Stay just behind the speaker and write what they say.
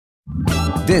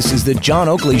This is the John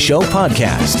Oakley Show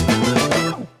podcast.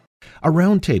 A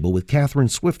roundtable with Catherine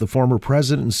Swift, the former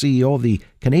president and CEO of the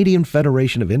Canadian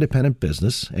Federation of Independent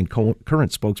Business and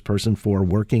current spokesperson for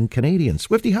Working Canadians.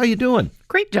 Swifty, how you doing?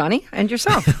 Great, Johnny. And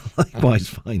yourself? Likewise,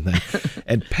 fine, thanks.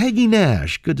 And Peggy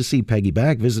Nash, good to see Peggy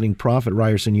back, visiting prof at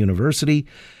Ryerson University,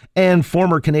 and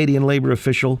former Canadian Labour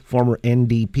official, former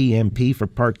NDP MP for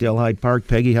Parkdale Hyde Park.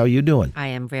 Peggy, how you doing? I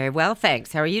am very well,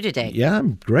 thanks. How are you today? Yeah,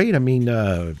 I'm great. I mean,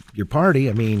 your party,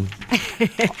 RIP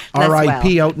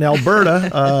well. out in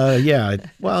Alberta. Yeah,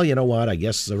 well, you know what? I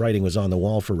guess the writing was on the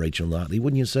wall for Rachel Notley,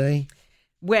 wouldn't you say?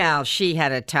 Well, she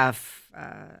had a tough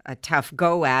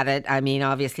go at it. I mean,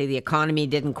 obviously the economy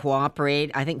didn't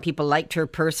cooperate. I think people liked her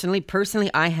personally.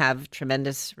 Personally, I have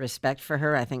tremendous respect for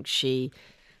her. I think she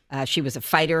was a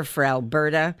fighter for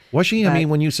Alberta. Was she? I mean,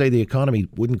 when you say the economy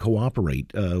wouldn't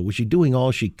cooperate, was she doing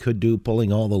all she could do,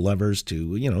 pulling all the levers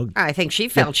to, I think she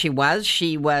felt she was.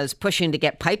 She was pushing to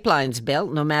get pipelines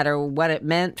built, no matter what it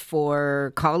meant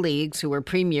for colleagues who were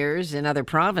premiers in other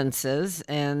provinces.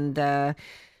 And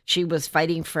she was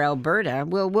fighting for Alberta.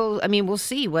 We'll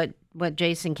see what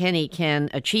Jason Kenney can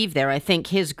achieve there. I think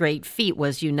his great feat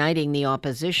was uniting the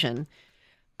opposition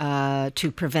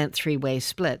to prevent three-way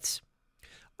splits.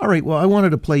 All right, well, I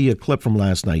wanted to play you a clip from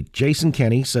last night. Jason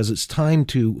Kenney says it's time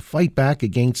to fight back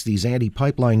against these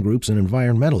anti-pipeline groups and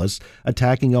environmentalists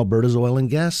attacking Alberta's oil and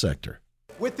gas sector.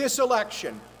 With this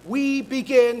election, we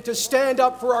begin to stand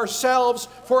up for ourselves,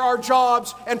 for our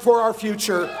jobs, and for our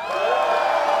future.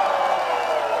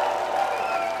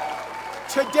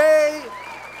 Today,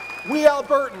 we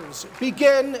Albertans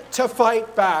begin to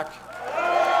fight back.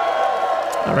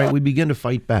 All right, we begin to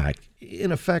fight back.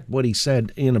 In effect, what he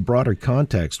said in a broader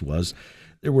context was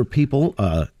there were people,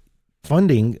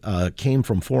 funding came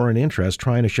from foreign interests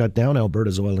trying to shut down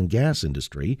Alberta's oil and gas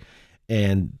industry.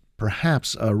 And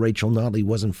perhaps Rachel Notley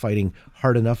wasn't fighting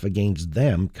hard enough against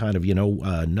them, kind of,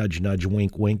 nudge, nudge,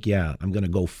 wink, wink. Yeah, I'm going to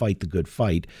go fight the good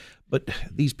fight. But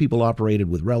these people operated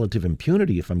with relative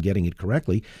impunity, if I'm getting it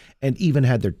correctly, and even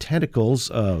had their tentacles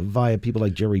via people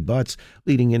like Jerry Butts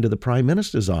leading into the Prime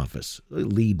Minister's office.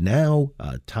 Lead Now,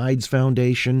 Tides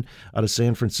Foundation out of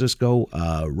San Francisco,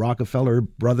 Rockefeller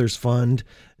Brothers Fund,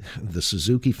 the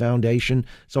Suzuki Foundation,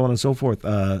 so on and so forth.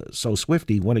 So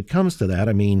Swifty, when it comes to that,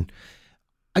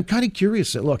 I'm kind of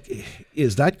curious. Look,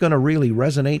 is that going to really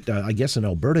resonate? I guess in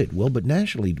Alberta it will, but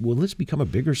nationally, will this become a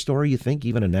bigger story, you think,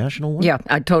 even a national one? Yeah,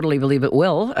 I totally believe it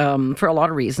will, for a lot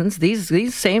of reasons. These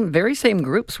very same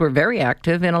groups were very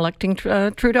active in electing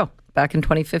Trudeau back in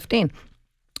 2015.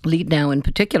 Lead Now, in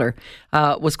particular,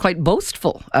 was quite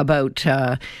boastful about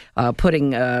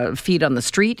putting feet on the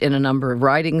street in a number of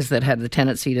ridings that had the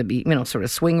tendency to be, sort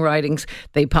of swing ridings.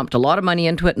 They pumped a lot of money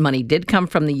into it. Money did come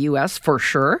from the U.S. for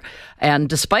sure. And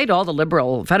despite all the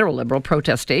federal liberal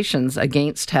protestations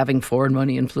against having foreign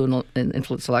money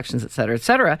influence elections, et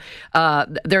cetera,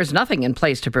 there's nothing in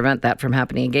place to prevent that from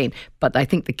happening again. But I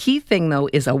think the key thing, though,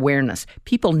 is awareness.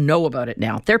 People know about it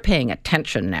now. They're paying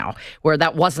attention now, where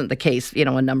that wasn't the case,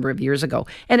 a number of years ago.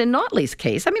 And in Notley's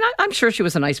case, I'm sure she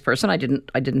was a nice person. I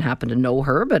didn't happen to know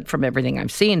her, but from everything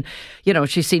I've seen,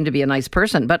 she seemed to be a nice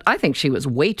person. But I think she was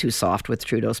way too soft with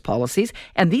Trudeau's policies.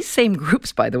 And these same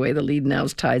groups, by the way, the Lead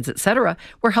Nows, Tides, et cetera,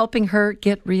 were helping her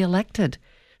get reelected.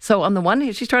 So on the one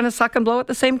hand, she's trying to suck and blow at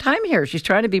the same time here. She's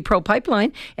trying to be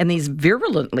pro-pipeline, and these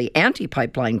virulently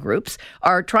anti-pipeline groups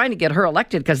are trying to get her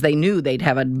elected because they knew they'd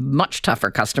have a much tougher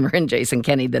customer in Jason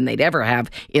Kenney than they'd ever have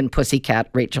in Pussycat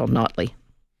Rachel Notley.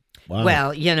 Wow.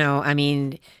 Well,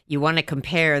 you want to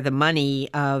compare the money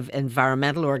of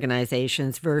environmental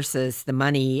organizations versus the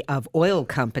money of oil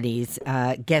companies.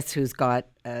 Guess who's got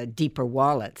deeper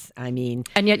wallets? And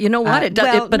yet, you know what?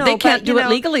 They can't do it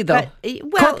legally, though.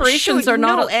 Corporations are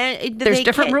not. There's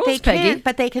different rules, Peggy.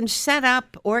 But they can set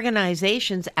up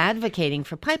organizations advocating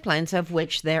for pipelines, of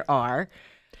which there are.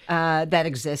 That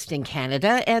exist in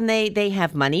Canada, and they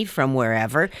have money from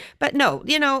wherever. But no,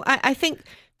 I think.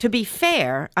 To be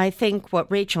fair, I think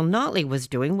what Rachel Notley was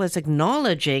doing was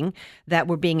acknowledging that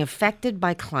we're being affected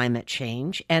by climate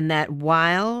change, and that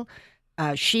while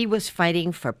she was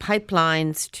fighting for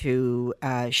pipelines to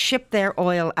ship their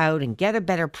oil out and get a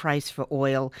better price for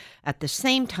oil, at the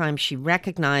same time she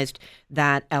recognized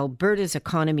that Alberta's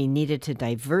economy needed to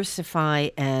diversify,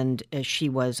 and she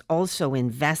was also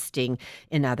investing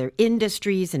in other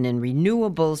industries and in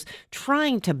renewables,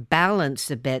 trying to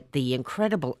balance a bit the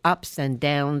incredible ups and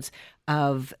downs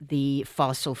of the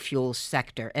fossil fuel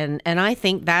sector. And I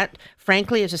think that,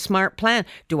 frankly, is a smart plan.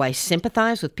 Do I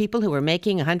sympathize with people who are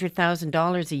making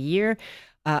 $100,000 a year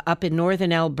up in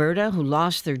northern Alberta who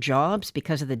lost their jobs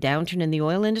because of the downturn in the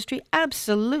oil industry?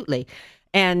 Absolutely.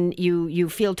 And you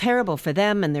feel terrible for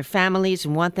them and their families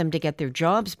and want them to get their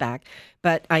jobs back.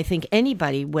 But I think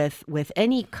anybody with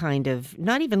any kind of,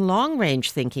 not even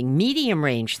long-range thinking,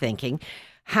 medium-range thinking,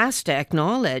 has to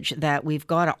acknowledge that we've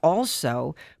got to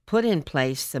also put in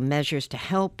place some measures to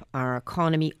help our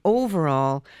economy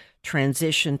overall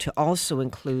transition to also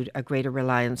include a greater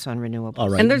reliance on renewables. All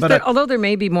right. And although there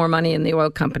may be more money in the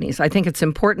oil companies, I think it's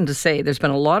important to say there's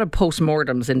been a lot of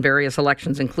postmortems in various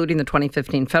elections, including the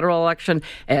 2015 federal election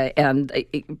and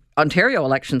Ontario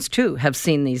elections too, have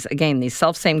seen these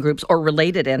self-same groups or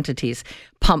related entities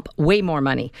pump way more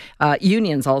money.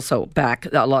 Unions also back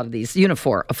a lot of these.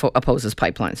 Unifor opposes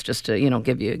pipelines, just to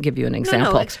give you an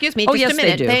example. No, excuse me. Oh, just yes, a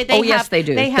minute. they do. Yes, they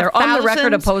do. They're on the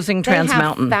record opposing Trans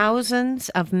Mountain. They have thousands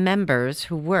of members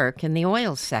who work in the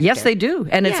oil sector. Yes, they do,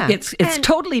 and it's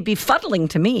totally befuddling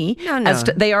to me. No.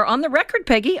 They are on the record,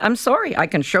 Peggy. I'm sorry, I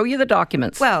can show you the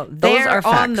documents. Well, those are they're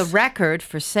facts. on the record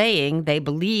for saying they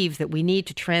believe that we need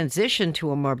to transition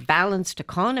to a more balanced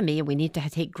economy and we need to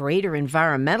take greater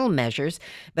environmental measures,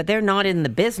 but they're not in the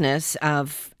business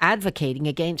of advocating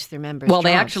against their members' Well,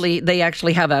 jobs. they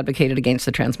actually have advocated against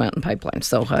the Trans Mountain pipeline.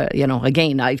 So,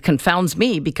 again, it confounds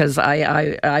me because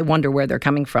I wonder where they're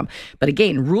coming from. But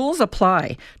again, rules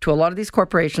apply to a lot of these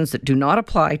corporations that do not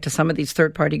apply to some of these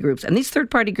third-party groups. And these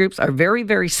third-party groups are very,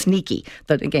 very sneaky.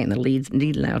 That again, the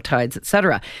Need Now Tides, et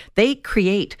cetera. They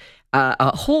create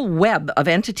a whole web of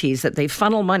entities that they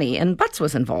funnel money, and Butts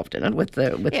was involved in it with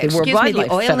the World Wildlife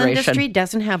the oil Federation. industry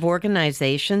doesn't have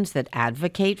organizations that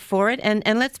advocate for it, and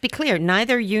let's be clear,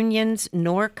 neither unions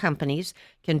nor companies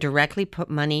can directly put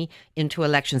money into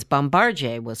elections.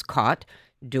 Bombardier was caught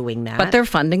doing that. But they're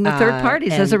funding the third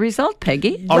parties as a result,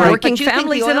 Peggy. All right. Working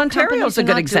families in Ontario is a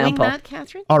good example. That,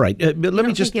 Catherine? All right, but let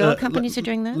me just the oil companies are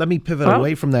doing that? Let me pivot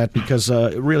away from that because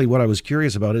really what I was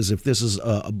curious about is if this is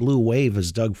a blue wave,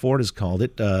 as Doug Ford has called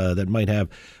it, that might have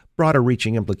broader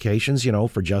reaching implications,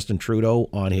 for Justin Trudeau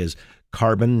on his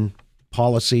carbon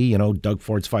policy. Doug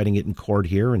Ford's fighting it in court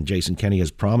here, and Jason Kenney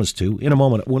has promised to. In a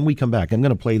moment, when we come back, I'm going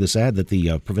to play this ad that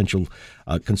the provincial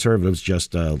Conservatives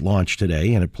just launched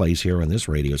today, and it plays here on this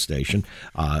radio station.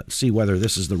 See whether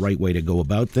this is the right way to go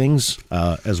about things,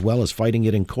 as well as fighting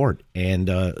it in court. And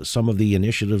some of the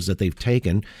initiatives that they've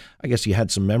taken, I guess you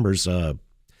had some members,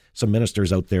 some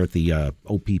ministers out there at the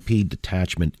OPP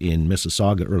detachment in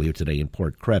Mississauga earlier today in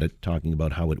Port Credit, talking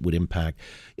about how it would impact,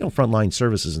 frontline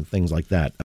services and things like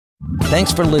that.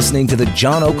 Thanks for listening to the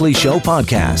John Oakley Show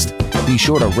podcast. Be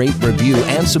sure to rate, review,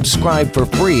 and subscribe for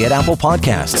free at Apple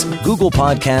Podcasts, Google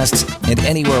Podcasts, and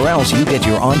anywhere else you get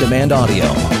your on-demand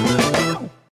audio.